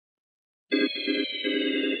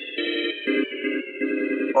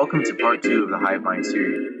Welcome to part 2 of the Hive Mind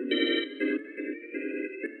series.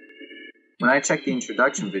 When I checked the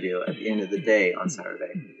introduction video at the end of the day on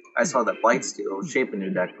Saturday, I saw that Blightsteel Shape a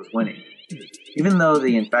New deck was winning. Even though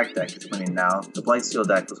the Infect deck is winning now, the Blightsteel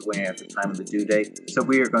deck was winning at the time of the due date, so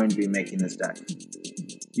we are going to be making this deck.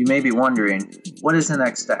 You may be wondering, what is the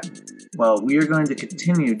next step? Well, we are going to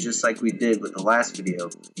continue just like we did with the last video,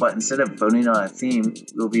 but instead of voting on a theme,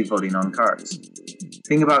 we'll be voting on cards.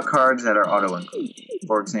 Think about cards that are auto-include.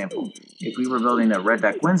 For example, if we were building a Red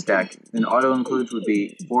Deck Wins deck, then auto-includes would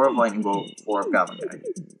be 4 of Lightning Bolt, 4 of Goblin Guide.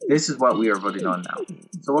 This is what we are voting on now.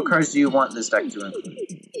 So what cards do you want this deck to include?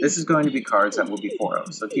 This is going to be cards that will be 4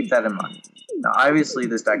 of, so keep that in mind. Now obviously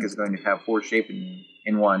this deck is going to have 4 Shaping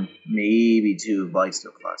and 1, maybe 2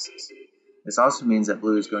 Blightsteel classes. This also means that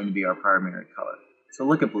blue is going to be our primary color, so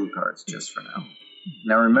look at blue cards just for now.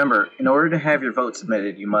 Now remember, in order to have your vote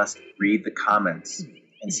submitted, you must read the comments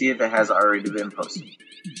and see if it has already been posted.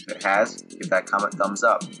 If it has, give that comment thumbs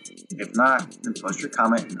up. If not, then post your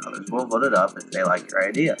comment and others will vote it up if they like your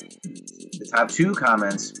idea. The top 2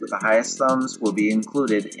 comments with the highest thumbs will be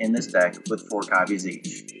included in this deck with 4 copies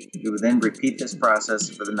each. We will then repeat this process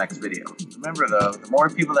for the next video. Remember though, the more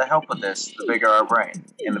people that help with this, the bigger our brain,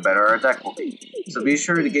 and the better our deck will be. So be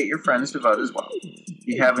sure to get your friends to vote as well.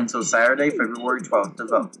 You have until Saturday, February 12th to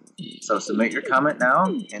vote. So submit your comment now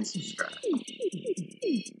and subscribe.